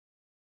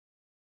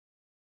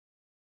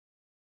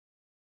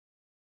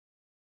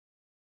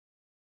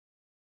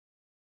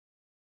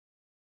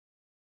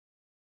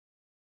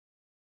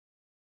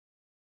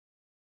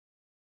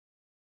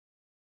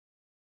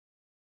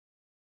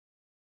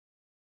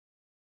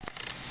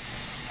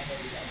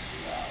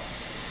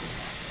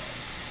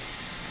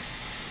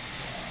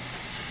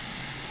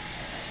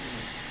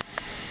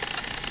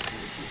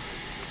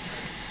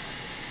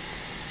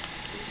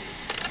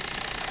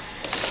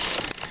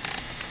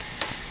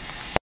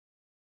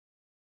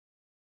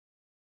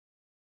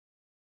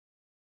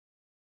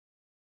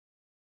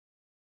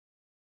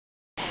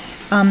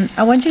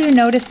I want you to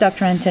notice,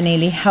 Dr.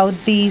 Antonelli, how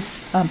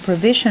this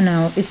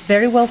provisional is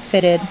very well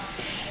fitted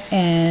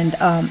and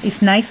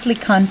is nicely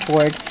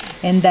contoured,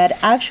 and that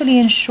actually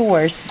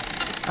ensures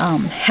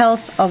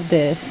health of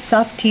the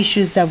soft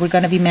tissues that we're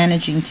going to be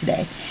managing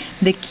today.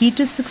 The key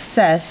to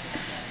success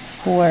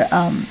for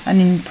an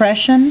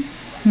impression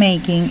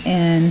making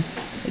and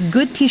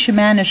good tissue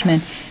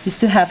management is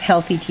to have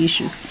healthy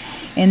tissues,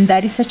 and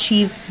that is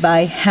achieved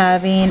by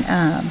having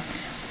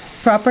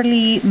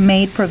properly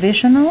made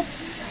provisional,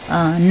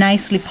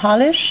 nicely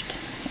polished,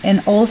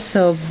 and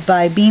also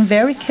by being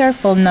very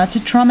careful not to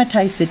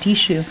traumatize the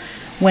tissue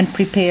when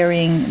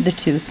preparing the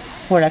tooth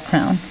for a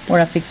crown or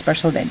a fixed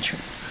partial denture.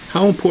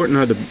 How important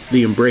are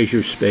the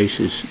embrasure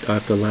spaces,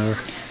 Dr. Lara?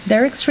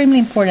 They're extremely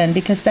important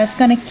because that's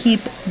going to keep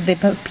the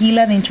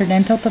papilla, the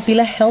interdental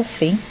papilla,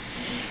 healthy,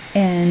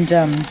 and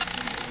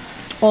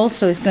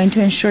also is going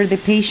to ensure the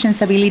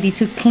patient's ability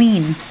to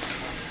clean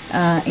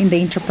in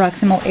the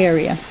interproximal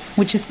area,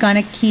 which is going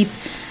to keep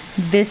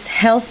this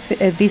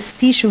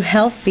tissue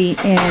healthy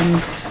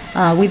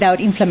and without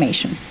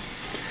inflammation.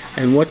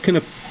 And what can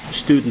a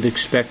student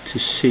expect to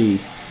see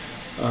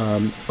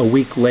a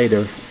week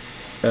later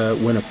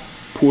when a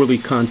poorly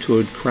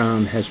contoured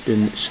crown has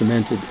been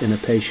cemented in a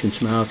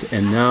patient's mouth,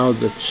 and now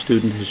the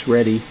student is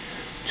ready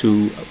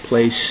to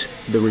place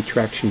the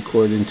retraction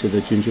cord into the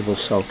gingival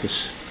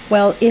sulcus?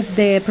 Well, if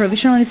the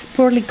provisional is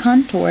poorly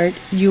contoured,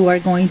 you are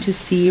going to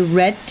see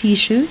red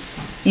tissues,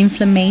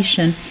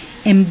 inflammation,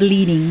 and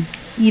bleeding.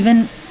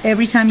 Even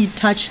every time you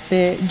touch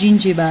the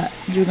gingiva,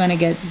 you're going to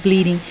get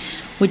bleeding,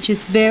 which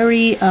is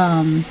very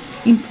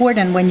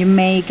important when you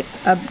make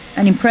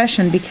an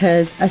impression,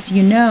 because, as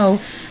you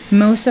know,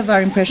 most of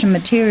our impression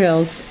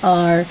materials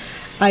are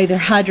either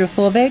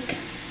hydrophobic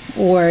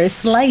or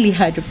slightly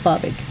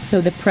hydrophobic. So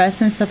the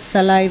presence of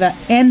saliva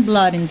and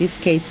blood in this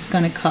case is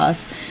going to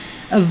cause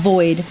a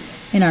void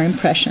in our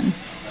impression.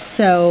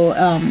 So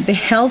the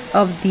health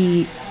of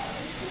the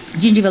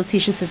gingival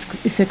tissues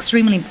is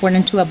extremely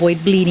important to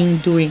avoid bleeding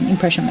during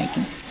impression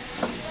making.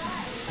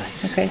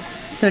 Nice. Okay,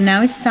 so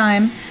now it's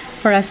time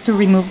for us to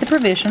remove the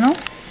provisional,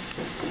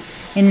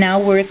 and now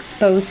we're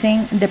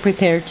exposing the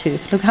prepared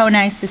tooth. Look how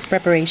nice this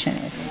preparation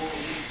is.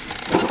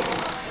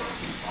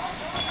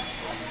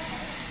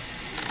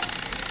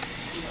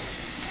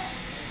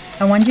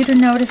 I want you to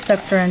notice,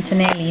 Dr.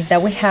 Antonelli,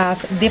 that we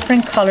have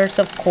different colors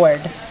of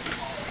cord.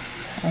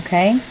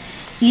 Okay,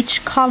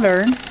 each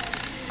color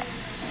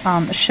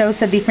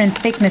shows a different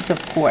thickness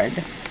of cord.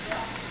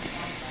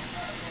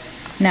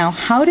 Now,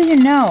 how do you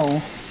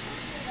know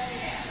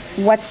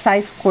what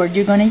size cord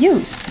you're going to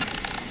use?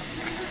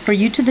 For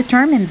you to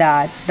determine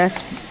that,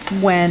 that's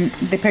when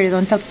the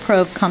periodontal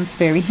probe comes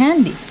very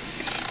handy,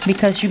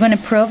 because you're going to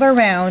probe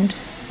around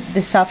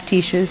the soft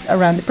tissues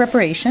around the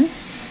preparation,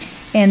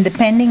 and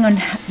depending on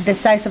the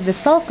size of the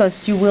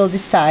sulcus, you will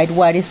decide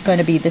what is going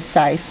to be the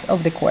size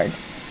of the cord.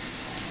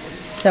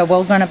 So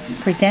we're going to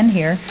pretend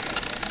here.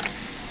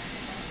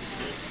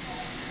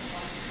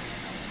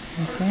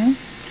 Okay.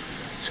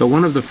 So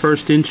one of the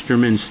first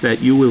instruments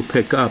that you will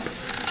pick up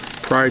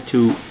prior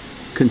to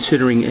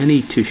considering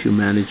any tissue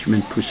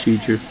management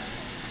procedure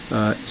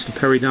is the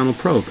periodontal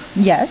probe.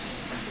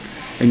 Yes.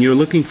 And you're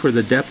looking for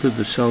the depth of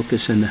the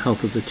sulcus and the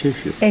health of the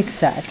tissue.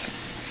 Exactly.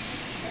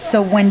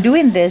 So when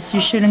doing this,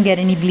 you shouldn't get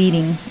any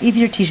bleeding if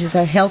your tissues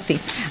are healthy.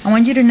 I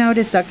want you to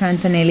notice, Dr.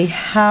 Antonelli,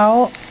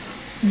 how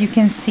you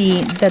can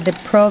see that the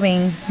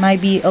probing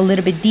might be a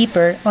little bit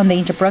deeper on the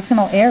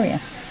interproximal area.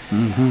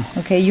 Mm-hmm.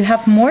 Okay, you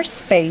have more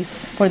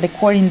space for the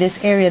cord in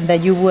this area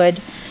than you would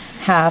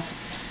have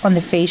on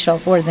the facial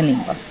or the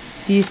lingual.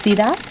 Do you see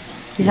that?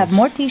 You have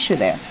more tissue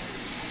there.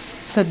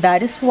 So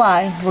that is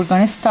why we're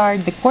going to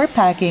start the cord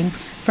packing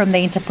from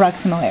the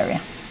interproximal area.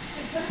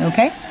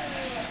 Okay?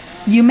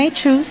 You may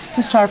choose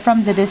to start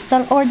from the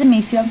distal or the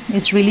mesial.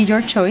 It's really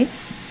your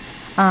choice.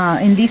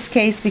 In this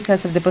case,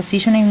 because of the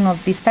positioning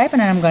of this type,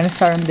 and I'm going to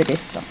start on the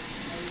distal.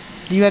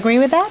 Do you agree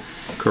with that?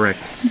 Correct.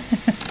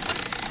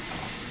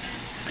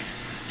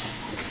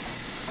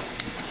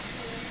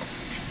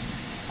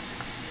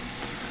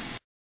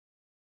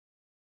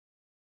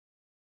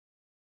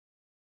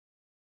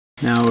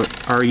 Now,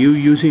 are you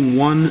using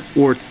one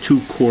or two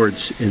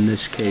cords in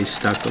this case,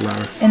 Dr.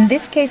 Lara? In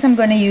this case, I'm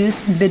going to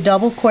use the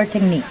double cord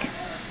technique.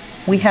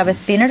 We have a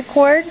thinner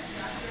cord.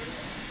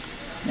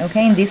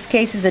 Okay, in this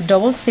case, it's a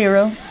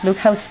 00. Look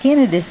how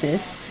skinny this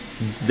is.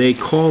 They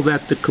call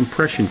that the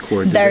compression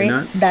cord, do they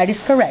not? That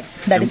is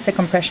correct. That is the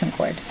compression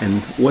cord.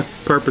 And what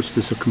purpose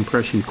does a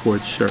compression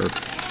cord serve?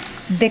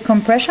 The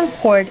compression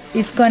cord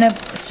is going to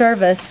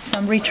serve us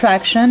some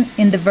retraction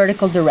in the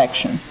vertical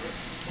direction.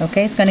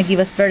 Okay, it's going to give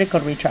us vertical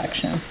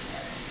retraction.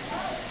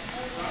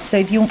 So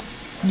if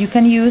you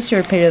can use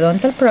your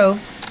periodontal probe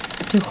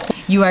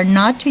you are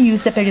not to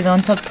use the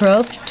periodontal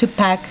probe to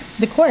pack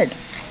the cord.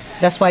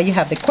 That's why you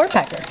have the cord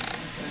packer.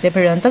 The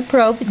periodontal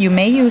probe, you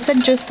may use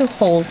it just to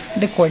hold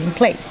the cord in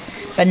place,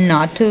 but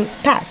not to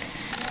pack.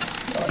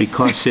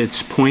 Because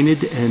it's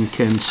pointed and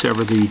can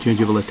sever the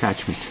gingival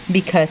attachment.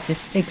 Because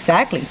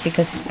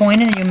it's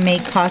pointed, you may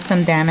cause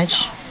some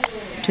damage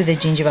to the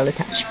gingival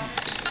attachment.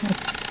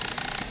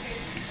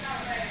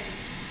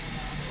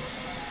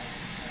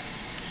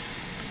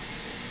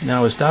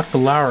 Now, as Dr.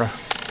 Lara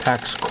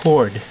packs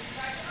cord,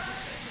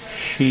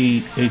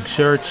 she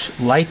exerts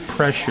light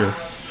pressure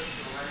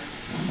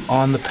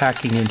on the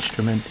packing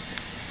instrument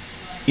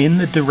in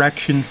the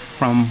direction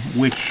from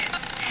which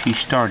she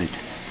started.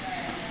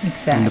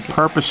 Exactly. And the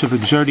purpose of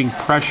exerting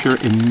pressure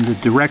in the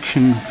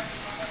direction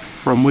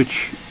from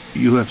which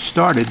you have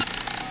started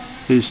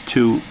is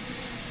to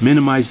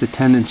minimize the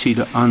tendency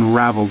to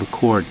unravel the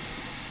cord.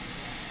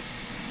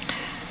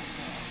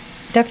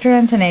 Dr.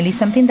 Antonelli,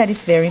 something that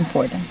is very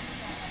important.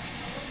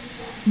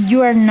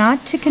 You are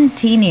not to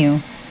continue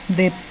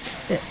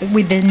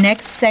with the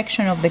next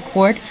section of the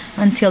cord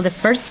until the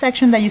first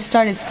section that you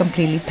start is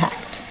completely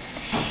packed.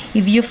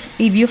 If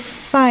you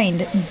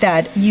find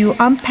that you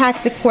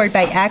unpack the cord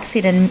by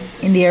accident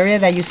in the area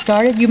that you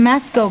started, you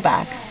must go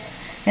back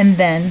and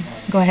then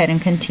go ahead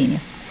and continue.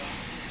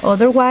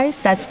 Otherwise,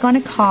 that's going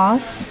to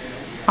cause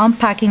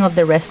unpacking of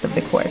the rest of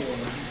the cord.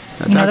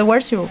 In other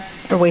words, you're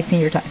wasting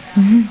your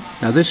time.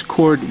 Now, this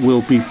cord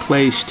will be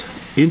placed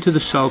into the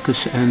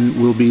sulcus and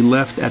will be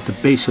left at the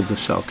base of the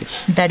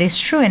sulcus. That is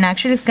true, and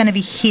actually it's going to be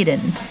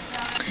hidden.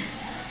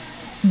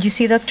 You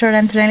see, Dr.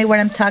 Antonelli, what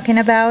I'm talking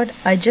about?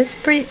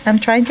 I'm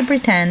trying to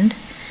pretend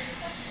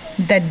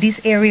that this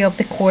area of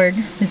the cord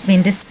is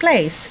being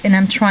displaced, and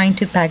I'm trying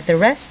to pack the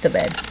rest of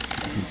it.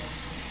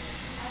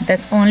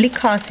 That's only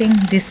causing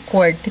this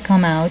cord to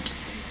come out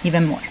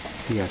even more.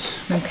 Yes.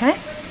 Okay?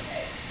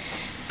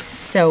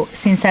 So,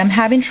 since I'm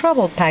having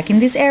trouble packing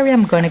this area,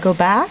 I'm going to go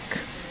back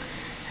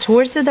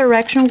towards the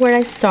direction where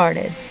I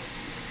started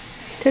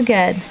to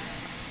get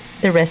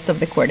the rest of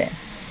the cord in.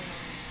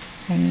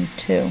 I need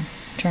to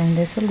turn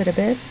this a little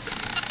bit.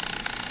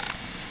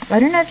 I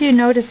don't know if you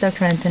noticed,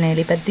 Dr.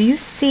 Antonelli, but do you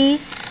see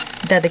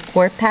that the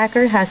cord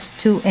packer has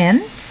two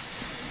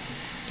ends?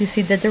 Do you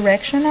see the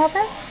direction of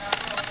it?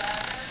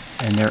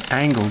 And they're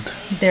angled.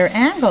 They're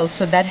angled,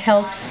 so that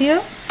helps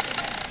you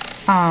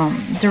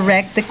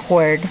direct the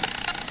cord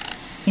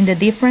in the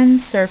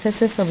different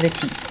surfaces of the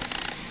teeth.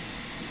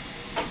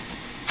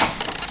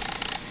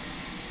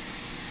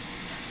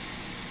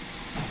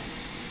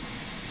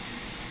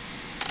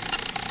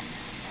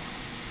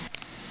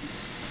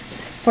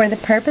 For the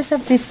purpose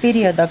of this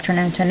video, Dr.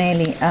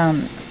 Antonelli,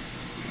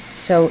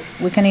 so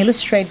we can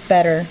illustrate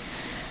better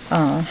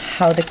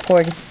how the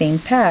cord is being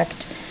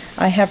packed,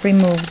 I have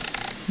removed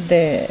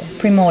the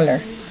premolar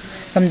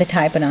from the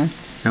tympano.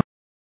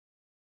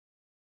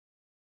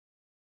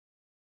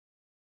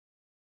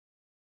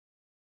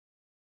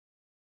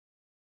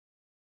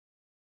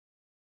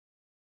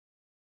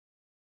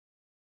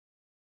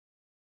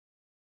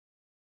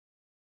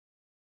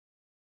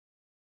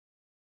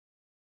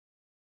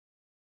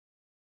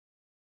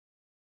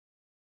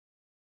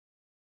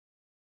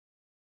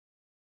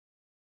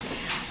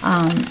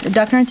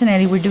 Dr.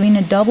 Antonelli, we're doing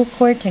a double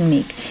cord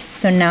technique.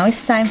 So now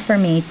it's time for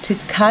me to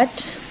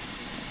cut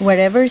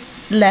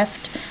whatever's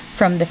left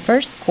from the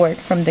first cord,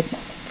 from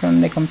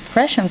the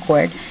compression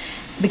cord,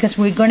 because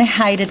we're going to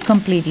hide it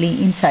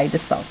completely inside the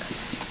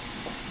sulcus.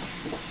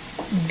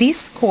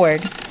 This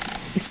cord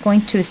is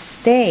going to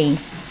stay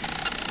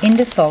in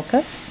the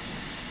sulcus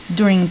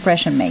during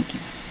impression making.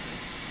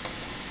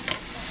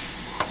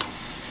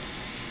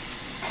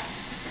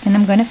 And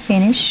I'm going to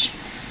finish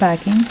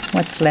packing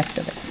what's left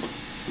of it.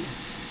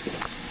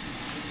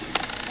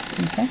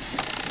 Okay.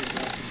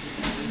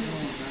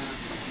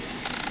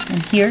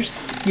 And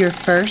here's your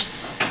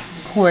first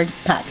cord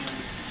packed,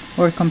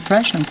 or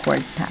compression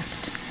cord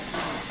packed.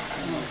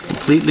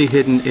 Completely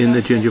hidden in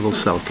the gingival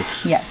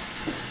sulcus.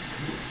 Yes.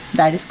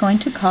 That is going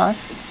to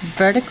cause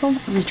vertical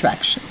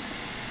retraction.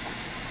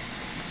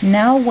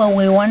 Now what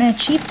we want to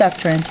achieve,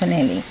 Dr.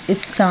 Antonelli,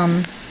 is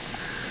some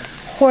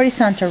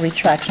horizontal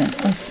retraction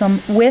or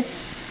some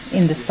width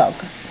in the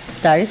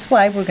sulcus. That is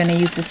why we're going to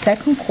use the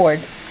second cord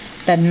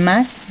that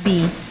must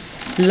be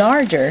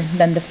larger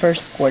than the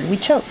first cord we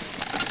chose.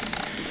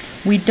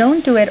 We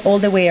don't do it all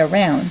the way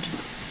around.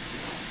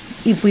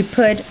 If we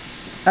put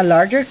a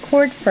larger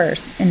cord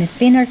first and a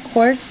thinner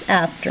cord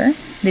after,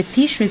 the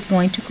tissue is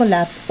going to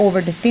collapse over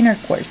the thinner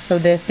cord, so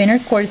the thinner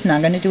cord is not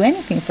going to do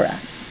anything for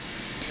us.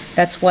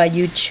 That's why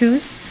you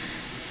choose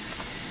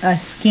a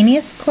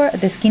skinniest cord,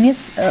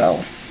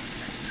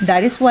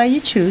 that is why you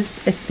choose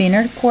a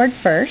thinner cord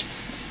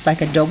first,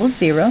 like a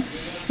 00,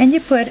 and you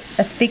put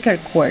a thicker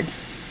cord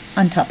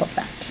on top of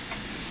that.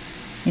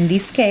 In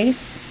this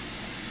case,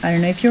 I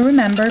don't know if you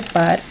remember,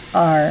 but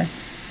our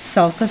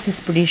sulcus is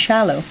pretty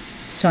shallow,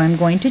 so I'm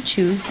going to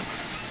choose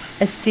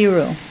a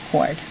 0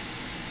 cord.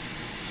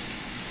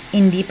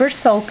 In deeper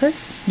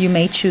sulcus, you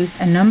may choose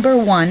a number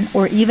 1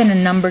 or even a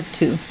number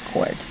 2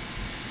 cord.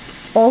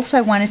 Also,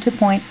 I wanted to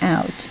point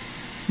out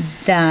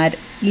that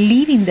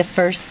leaving the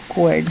first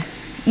cord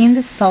in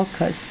the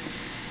sulcus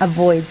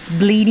avoids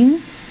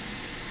bleeding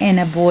and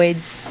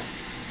avoids...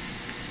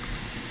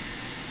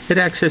 It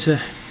acts as a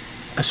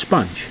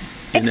sponge,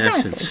 in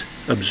essence,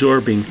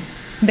 absorbing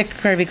the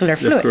curvicular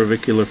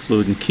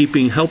fluid.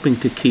 And helping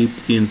to keep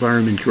the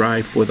environment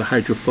dry for the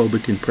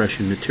hydrophobic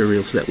impression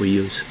materials that we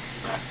use.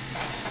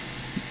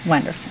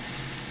 Wonderful.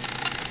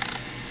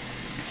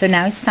 So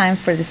now it's time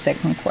for the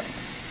second cord.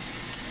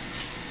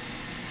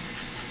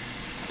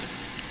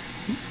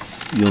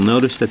 You'll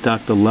notice that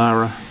Dr.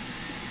 Lara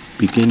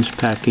begins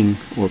packing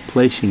or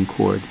placing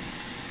cord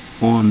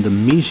on the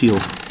mesial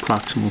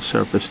proximal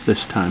surface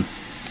this time.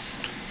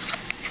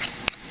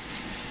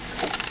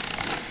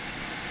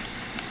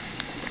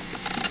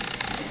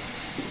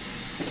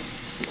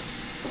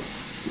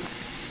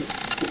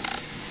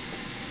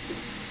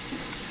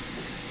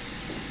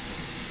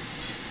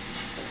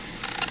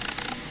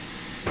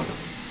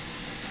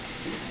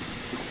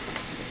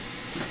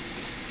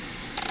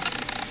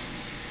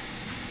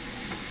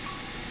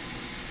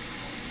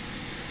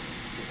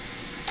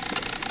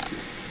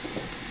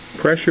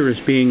 Pressure is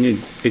being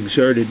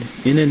exerted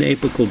in an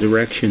apical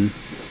direction,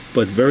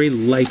 but very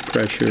light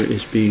pressure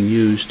is being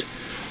used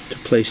to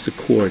place the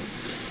cord.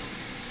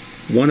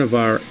 One of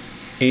our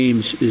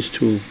aims is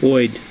to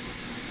avoid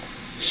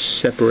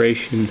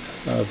separation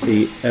of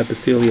the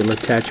epithelial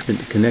attachment,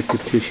 the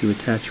connective tissue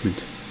attachment.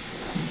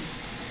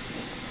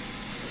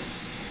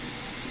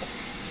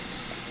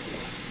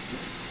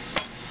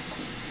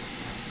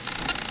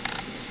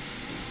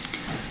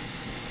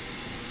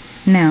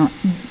 Now,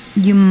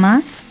 you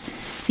must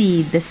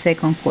see the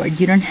second cord.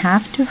 You don't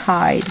have to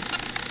hide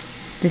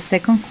the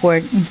second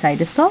cord inside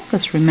the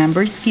sulcus.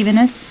 Remember, it's giving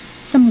us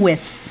some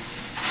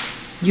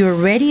width. You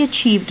already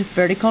achieved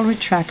vertical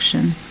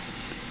retraction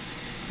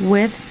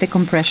with the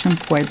compression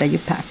cord that you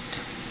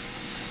packed.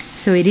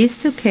 So it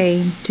is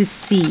okay to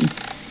see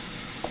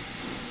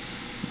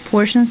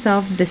portions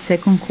of the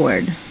second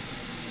cord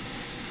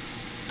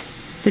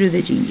through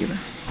the gingiva,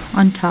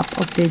 on top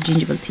of the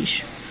gingival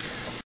tissue.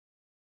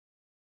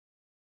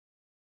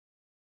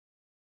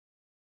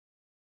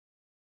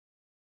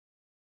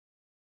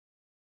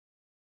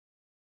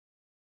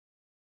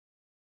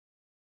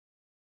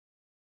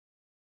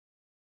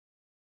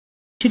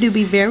 To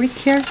be very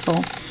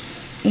careful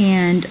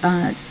and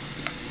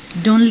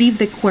don't leave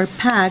the cord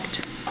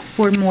packed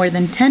for more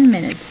than 10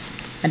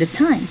 minutes at a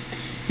time,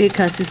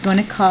 because it's going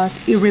to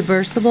cause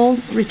irreversible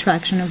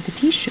retraction of the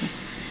tissue.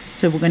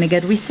 So we're going to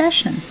get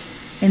recession,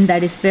 and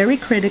that is very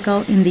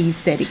critical in the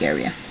aesthetic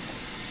area.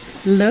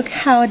 Look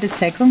how the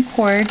second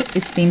cord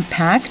is being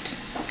packed,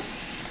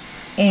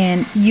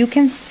 and you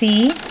can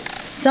see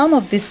some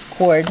of this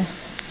cord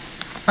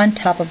on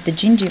top of the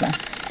gingiva.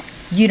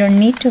 You don't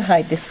need to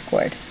hide this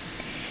cord.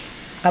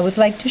 I would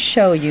like to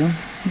show you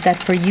that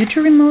for you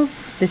to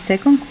remove the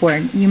second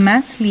cord, you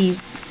must leave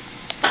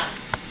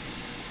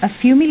a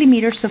few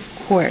millimeters of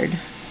cord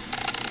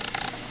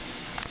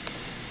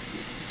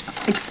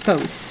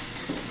exposed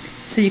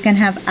so you can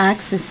have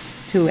access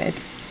to it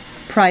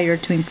prior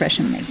to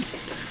impression making.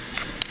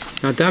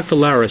 Now, Dr.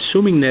 Lara,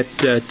 assuming that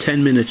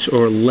 10 minutes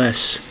or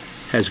less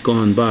has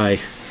gone by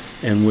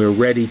and we're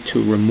ready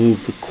to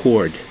remove the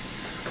cord,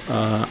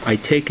 I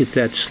take it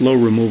that slow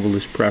removal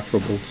is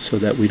preferable so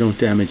that we don't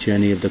damage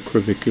any of the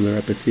crevicular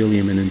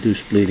epithelium and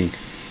induce bleeding.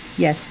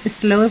 Yes,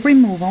 slow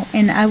removal,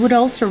 and I would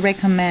also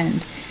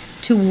recommend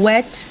to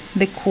wet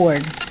the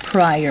cord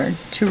prior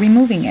to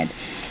removing it.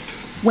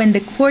 When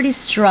the cord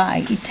is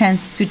dry, it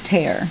tends to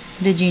tear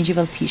the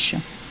gingival tissue.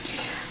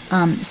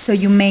 So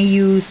you may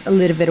use a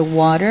little bit of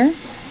water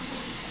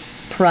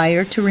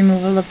prior to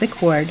removal of the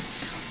cord,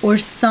 or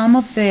some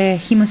of the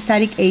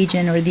hemostatic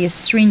agent or the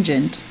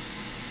astringent,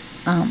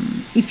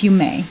 if you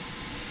may.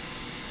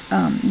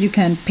 You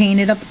can paint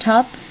it up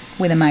top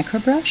with a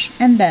microbrush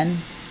and then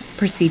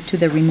proceed to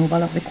the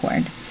removal of the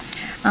cord.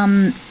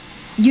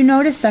 You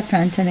notice, Dr.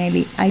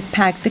 Antonelli, I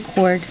packed the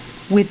cord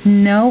with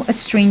no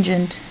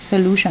astringent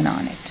solution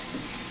on it.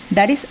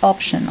 That is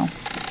optional.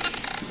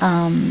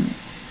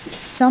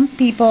 Some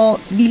people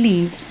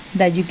believe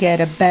that you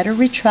get a better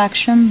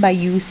retraction by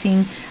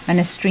using an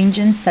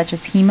astringent such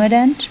as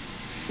Hemodent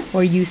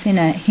or using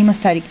a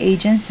hemostatic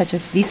agent such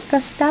as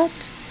Viscostat,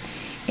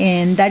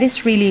 and that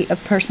is really a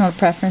personal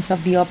preference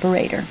of the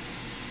operator.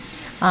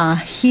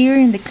 Here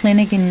in the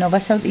clinic in Nova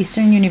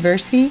Southeastern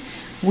University,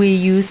 we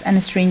use an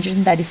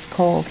astringent that is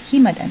called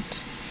Hemodent.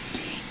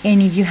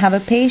 And if you have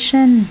a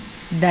patient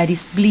that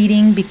is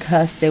bleeding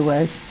because there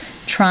was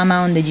trauma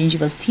on the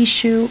gingival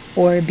tissue,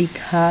 or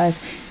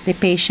because the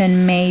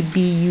patient may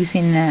be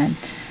using an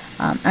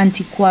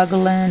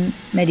anticoagulant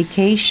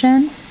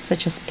medication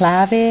such as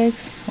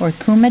Plavix or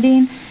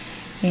Coumadin,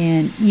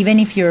 and even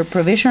if your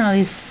provisional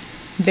is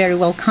very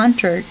well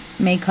contoured,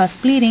 may cause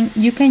bleeding,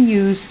 you can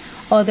use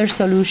other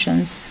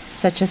solutions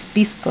such as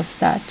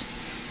Viscostat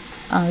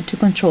to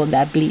control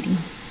that bleeding.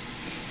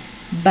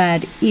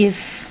 But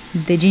if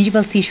the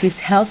gingival tissue is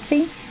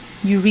healthy,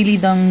 you really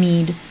don't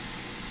need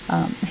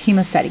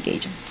hemostatic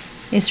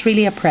agents. It's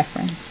really a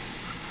preference.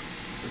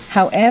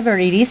 However,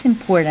 it is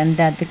important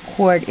that the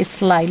cord is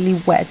slightly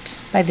wet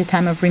by the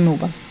time of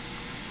removal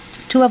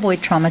to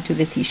avoid trauma to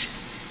the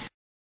tissues.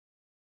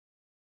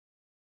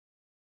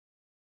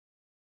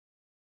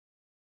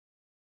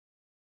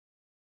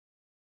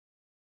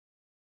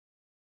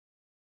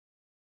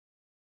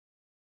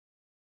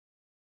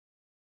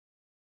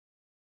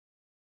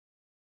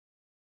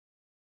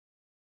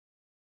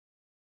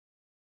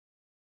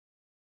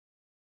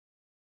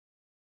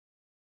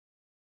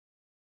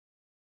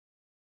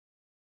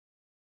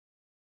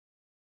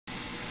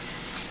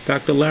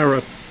 Dr.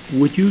 Lara,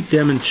 would you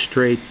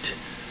demonstrate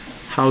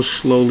how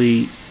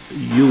slowly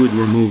you would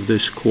remove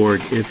this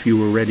cord if you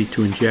were ready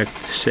to inject,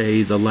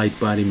 say, the light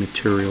body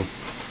material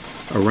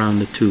around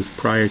the tooth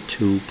prior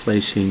to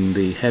placing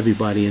the heavy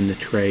body in the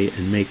tray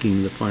and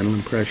making the final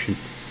impression?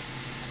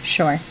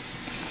 Sure.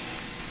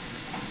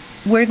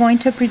 We're going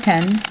to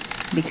pretend,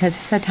 because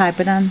it's a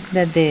typodont,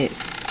 that the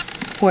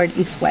cord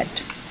is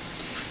wet.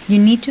 You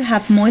need to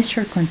have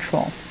moisture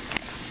control.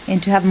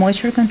 And to have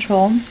moisture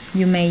control,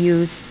 you may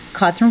use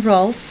cotton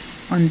rolls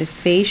on the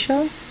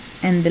facial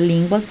and the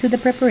lingual to the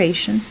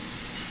preparation,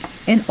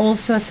 and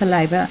also a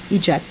saliva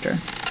ejector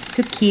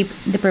to keep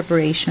the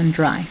preparation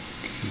dry.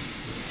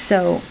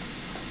 So,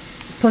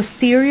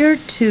 posterior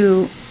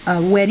to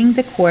wetting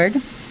the cord,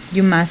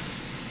 you must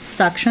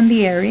suction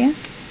the area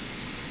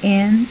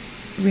and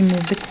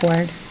remove the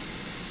cord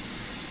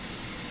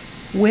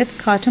with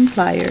cotton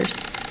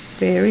pliers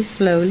very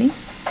slowly.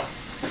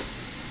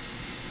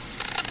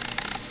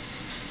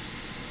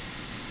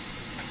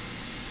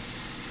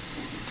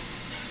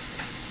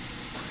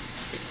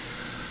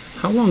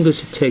 How long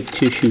does it take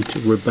tissue to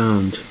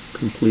rebound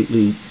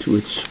completely to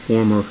its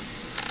former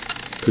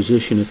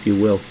position, if you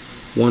will,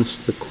 once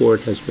the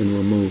cord has been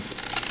removed?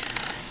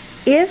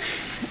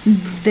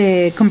 If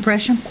the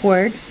compression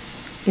cord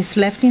is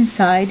left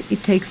inside,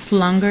 it takes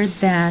longer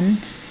than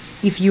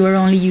if you are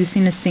only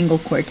using a single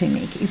cord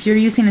technique. If you're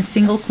using a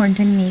single cord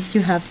technique,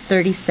 you have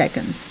 30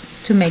 seconds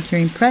to make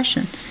your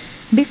impression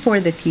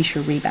before the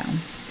tissue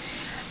rebounds.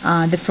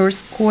 The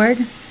first cord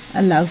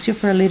allows you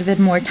for a little bit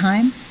more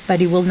time, but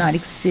it will not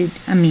exceed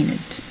a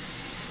minute.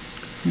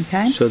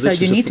 Okay? So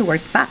you need to work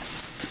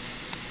fast.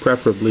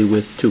 Preferably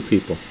with two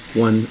people,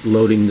 one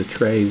loading the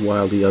tray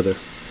while the other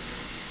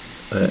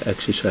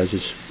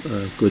exercises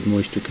good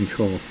moisture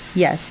control.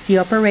 Yes, the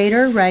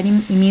operator, right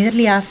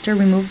immediately after,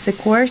 removes the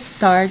cord,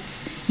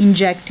 starts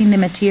injecting the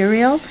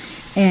material,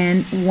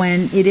 and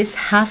when it is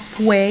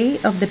halfway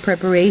of the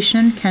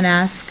preparation, can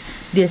ask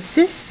the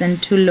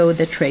assistant to load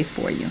the tray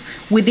for you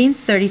within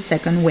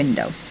 30-second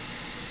window.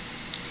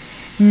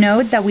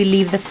 Note that we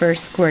leave the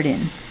first cord in.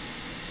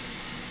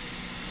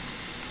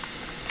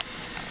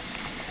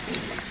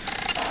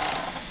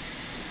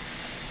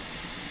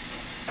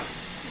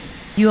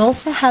 You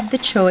also have the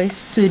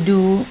choice to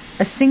do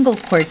a single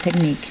cord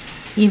technique,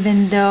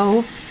 even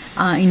though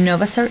in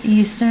Nova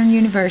Southeastern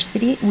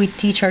University we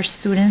teach our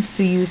students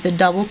to use the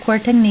double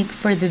cord technique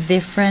for the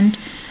different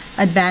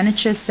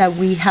advantages that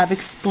we have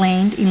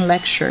explained in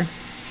lecture.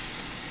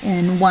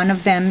 And one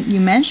of them you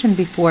mentioned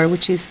before,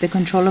 which is the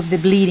control of the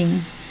bleeding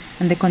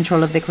and the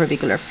control of the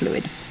crevicular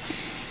fluid.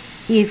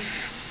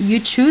 If you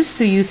choose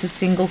to use a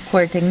single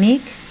cord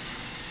technique,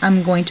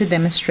 I'm going to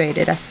demonstrate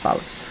it as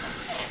follows.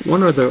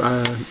 One other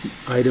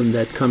item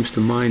that comes to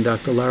mind,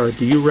 Dr. Lara,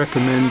 do you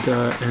recommend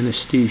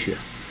anesthesia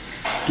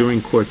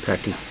during cord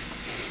packing?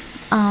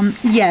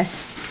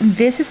 Yes,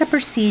 this is a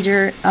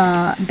procedure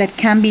that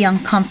can be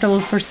uncomfortable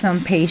for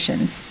some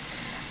patients.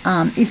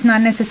 It's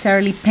not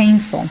necessarily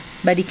painful,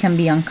 but it can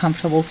be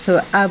uncomfortable, so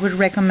I would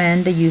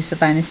recommend the use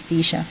of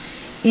anesthesia.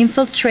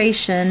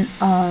 Infiltration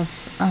of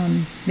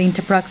the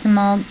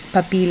interproximal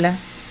papilla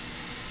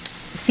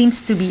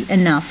seems to be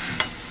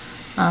enough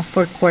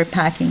for cord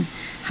packing.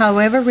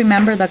 However,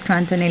 remember, Dr.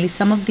 Antonelli,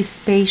 some of these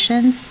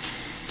patients'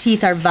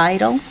 teeth are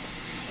vital,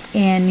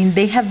 and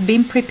they have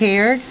been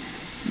prepared.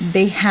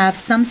 They have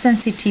some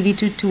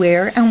sensitivity to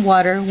air and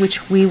water,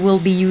 which we will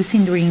be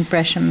using during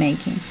impression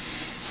making.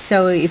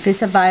 So if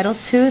it's a vital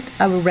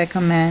tooth, I would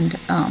recommend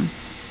an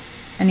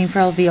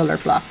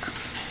infraalveolar block.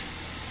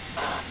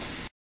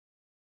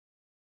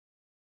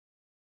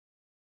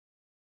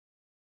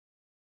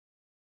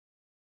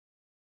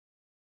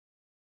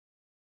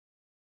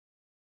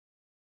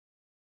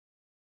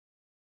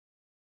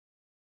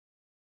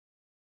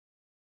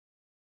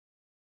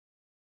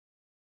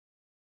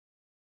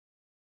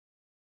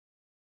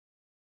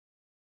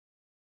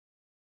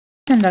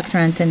 Dr.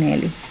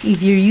 Antonelli,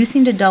 if you're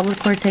using the double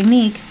cord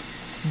technique,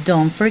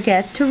 don't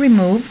forget to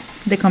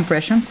remove the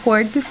compression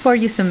cord before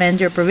you cement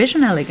your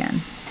provisional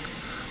again.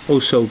 Oh,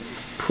 so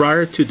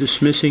prior to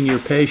dismissing your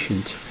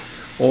patient,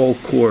 all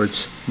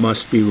cords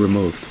must be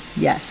removed?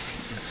 Yes.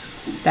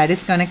 That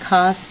is going to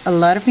cause a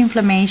lot of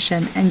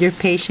inflammation and your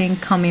patient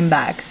coming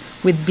back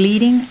with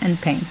bleeding and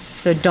pain.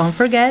 So don't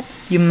forget,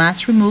 you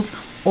must remove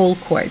all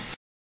cords.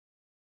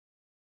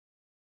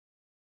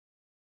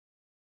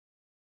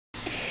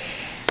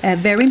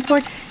 Very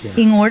important,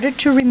 in order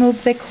to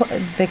remove the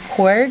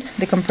cord,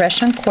 the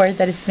compression cord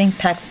that is being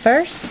packed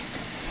first,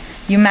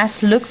 you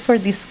must look for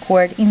this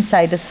cord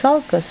inside the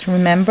sulcus.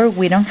 Remember,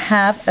 we don't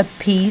have a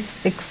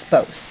piece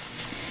exposed.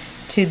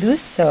 To do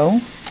so,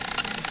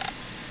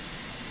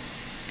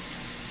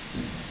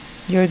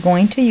 you're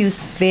going to use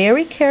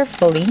very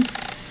carefully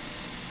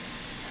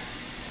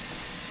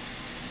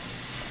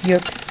your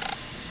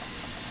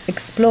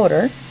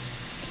exploder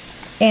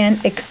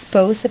and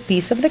expose a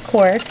piece of the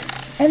cord,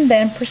 and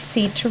then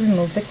proceed to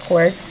remove the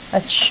cord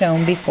as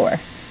shown before.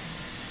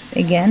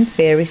 Again,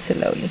 very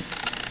slowly.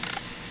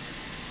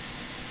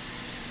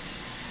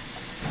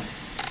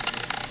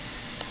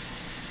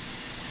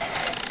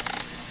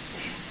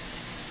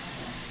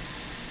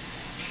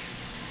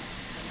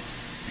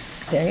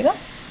 There you go.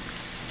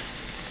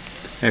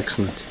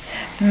 Excellent.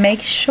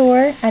 Make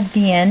sure at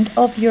the end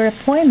of your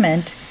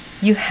appointment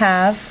you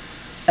have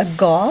a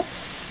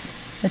gauze,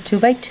 a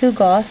 2x2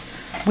 gauze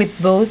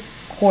with both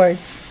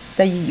cords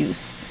that you used,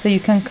 so you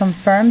can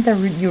confirm that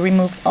you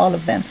removed all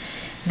of them.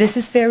 This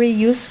is very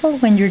useful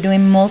when you're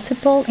doing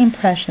multiple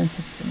impressions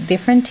of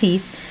different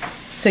teeth,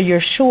 so you're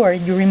sure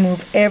you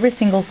remove every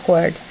single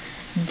cord.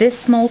 These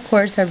small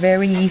cords are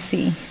very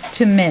easy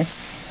to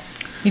miss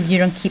if you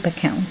don't keep a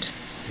count.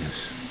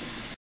 Yes.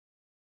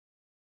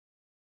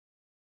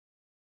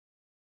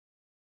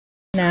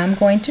 Now I'm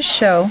going to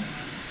show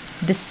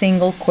the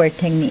single cord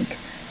technique.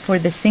 For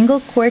the single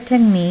cord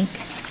technique,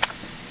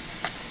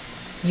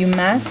 you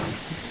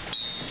must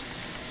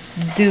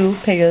do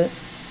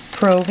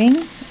probing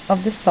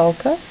of the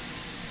sulcus,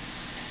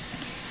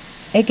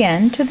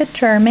 again to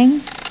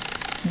determine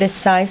the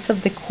size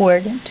of the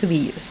cord to be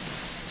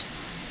used.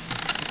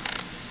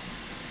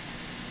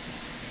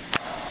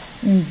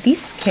 In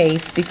this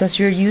case, because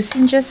you're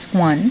using just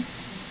one,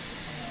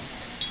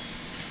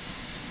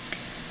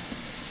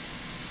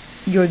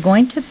 you're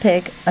going to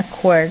pick a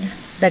cord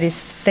that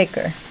is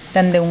thicker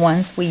than the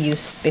ones we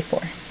used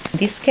before. In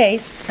this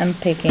case, I'm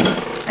picking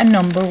a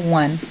number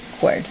 1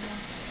 cord.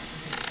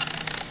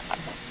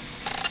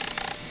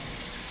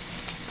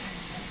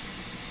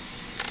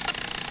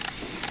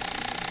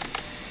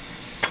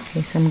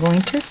 Okay, so I'm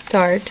going to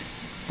start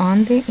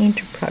on the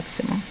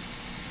interproximal.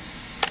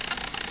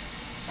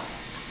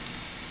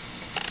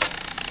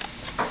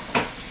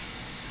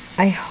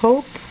 I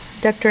hope,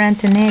 Dr.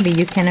 Antonelli,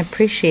 you can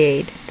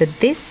appreciate that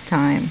this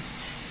time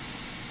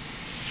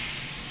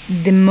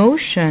the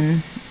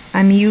motion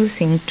I'm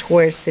using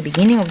towards the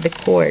beginning of the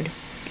cord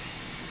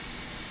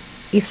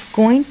is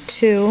going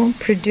to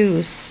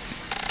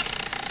produce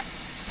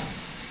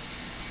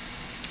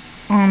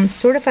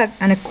sort of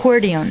an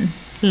accordion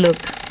look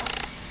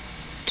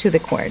to the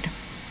cord.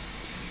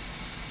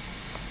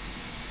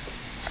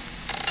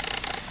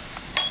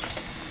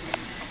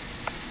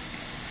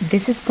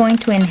 This is going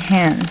to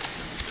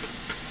enhance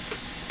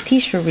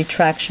tissue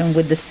retraction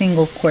with the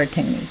single cord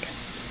technique.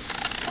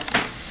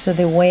 So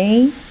the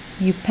way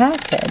you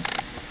pack it,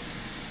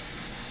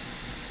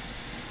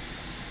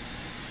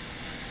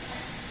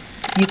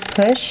 you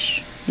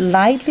push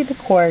lightly the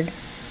cord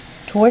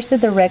towards the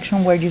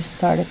direction where you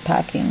started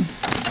packing,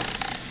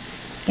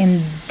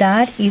 and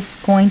that is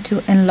going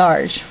to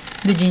enlarge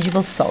the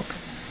gingival sulcus.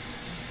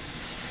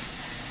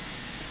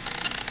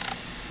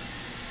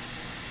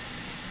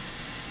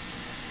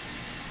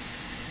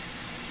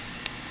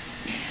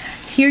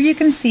 Here you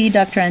can see,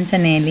 Dr.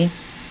 Antonelli,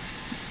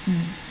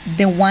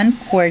 the 1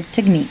 cord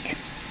technique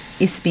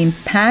is being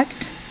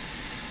packed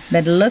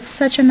that looks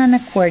such an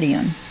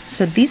accordion.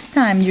 So this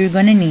time you're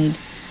going to need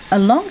a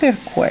longer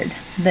cord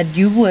that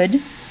you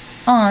would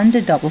on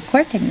the double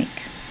cord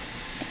technique.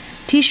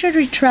 Tissue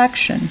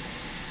retraction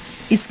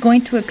is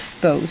going to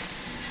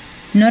expose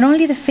not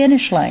only the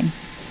finish line,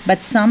 but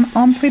some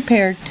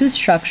unprepared tooth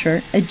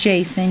structure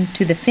adjacent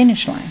to the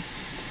finish line.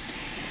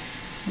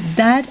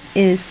 That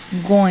is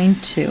going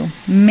to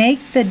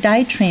make the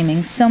die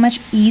trimming so much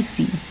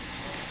easy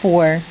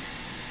for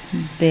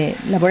the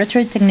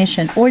laboratory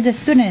technician or the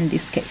student in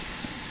this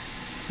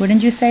case.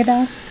 Wouldn't you say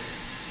that?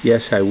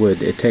 Yes, I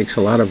would. It takes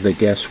a lot of the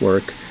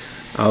guesswork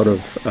out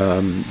of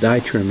die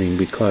trimming,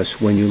 because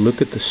when you look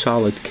at the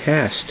solid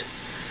cast,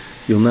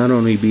 you'll not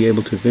only be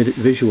able to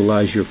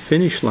visualize your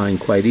finish line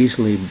quite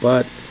easily,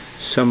 but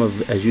some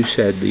of, as you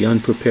said, the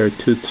unprepared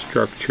tooth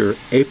structure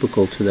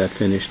apical to that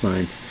finish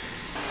line.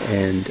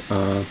 And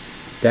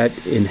that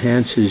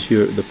enhances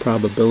the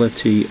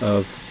probability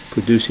of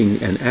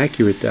producing an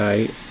accurate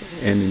die,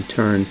 and in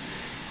turn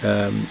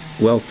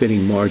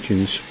well-fitting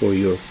margins for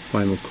your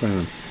final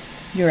crown.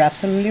 You're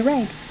absolutely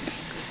right.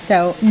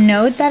 So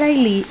note that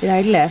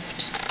I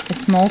left a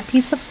small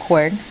piece of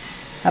cord,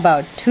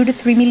 about 2 to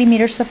 3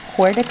 millimeters of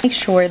cord. I make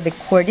sure the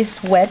cord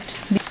is wet,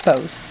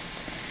 disposed,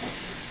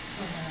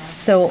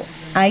 so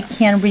I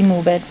can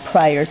remove it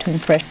prior to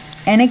impression.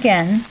 And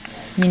again,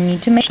 you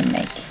need to make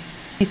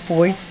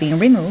before it's being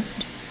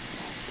removed,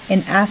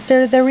 and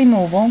after the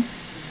removal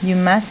you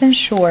must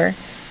ensure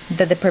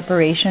that the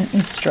preparation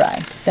is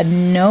dry, that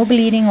no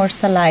bleeding or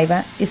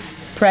saliva is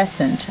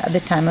present at the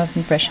time of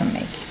impression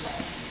making.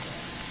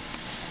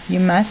 You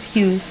must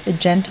use a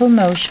gentle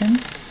motion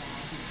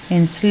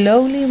and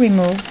slowly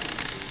remove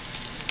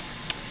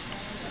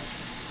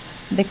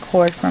the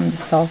cord from the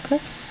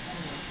sulcus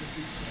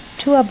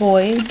to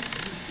avoid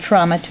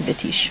trauma to the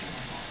tissue.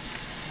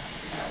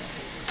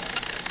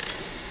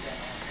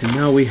 And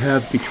now we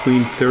have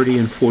between 30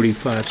 and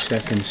 45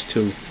 seconds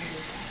to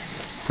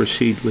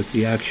proceed with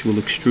the actual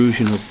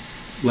extrusion of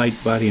light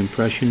body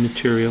impression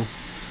material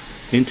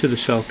into the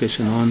sulcus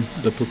and on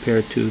the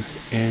prepared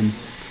tooth, and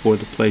for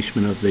the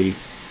placement of the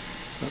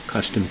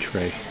custom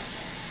tray.